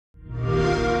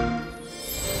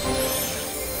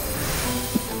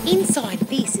Inside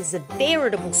this is a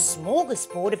veritable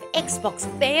smorgasbord of Xbox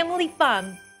family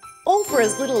fun, all for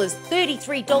as little as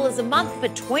 $33 a month for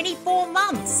 24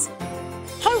 months.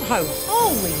 Ho ho,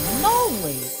 holy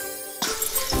moly!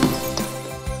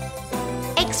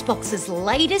 Xbox's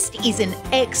latest is an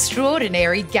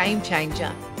extraordinary game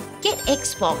changer. Get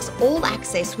Xbox All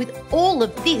Access with all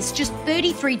of this just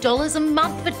 $33 a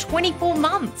month for 24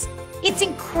 months. It's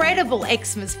incredible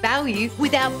Xmas value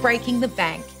without breaking the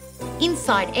bank.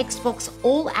 Inside Xbox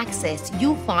All Access,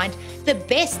 you'll find the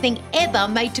best thing ever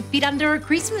made to fit under a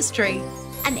Christmas tree.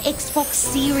 An Xbox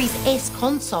Series S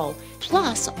console,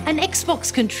 plus an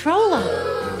Xbox controller.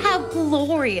 How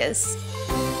glorious!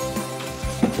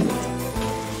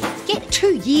 Get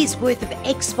 2 years worth of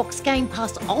Xbox Game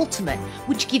Pass Ultimate,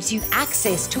 which gives you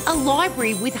access to a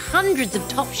library with hundreds of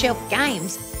top shelf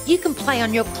games you can play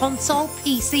on your console,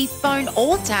 PC, phone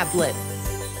or tablet.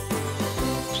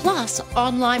 Plus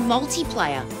online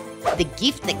multiplayer, the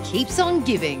gift that keeps on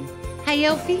giving. Hey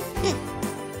Elfie?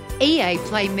 EA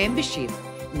Play membership,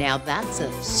 now that's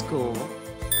a score.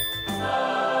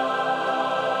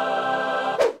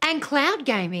 And cloud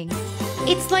gaming.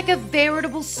 It's like a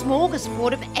veritable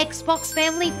smorgasbord of Xbox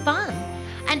family fun,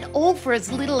 and all for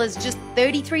as little as just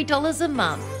 $33 a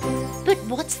month. But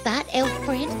what's that, elf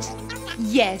friend?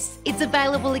 Yes, it's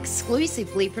available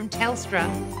exclusively from Telstra.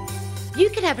 You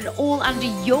can have it all under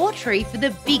your tree for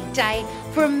the big day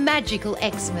for a magical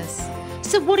Xmas.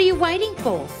 So what are you waiting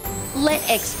for? Let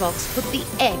Xbox put the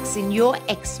X in your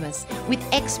Xmas with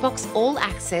Xbox All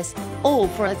Access, all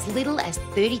for as little as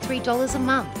 $33 a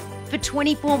month for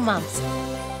 24 months.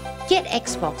 Get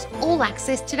Xbox All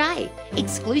Access today,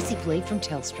 exclusively from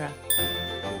Telstra.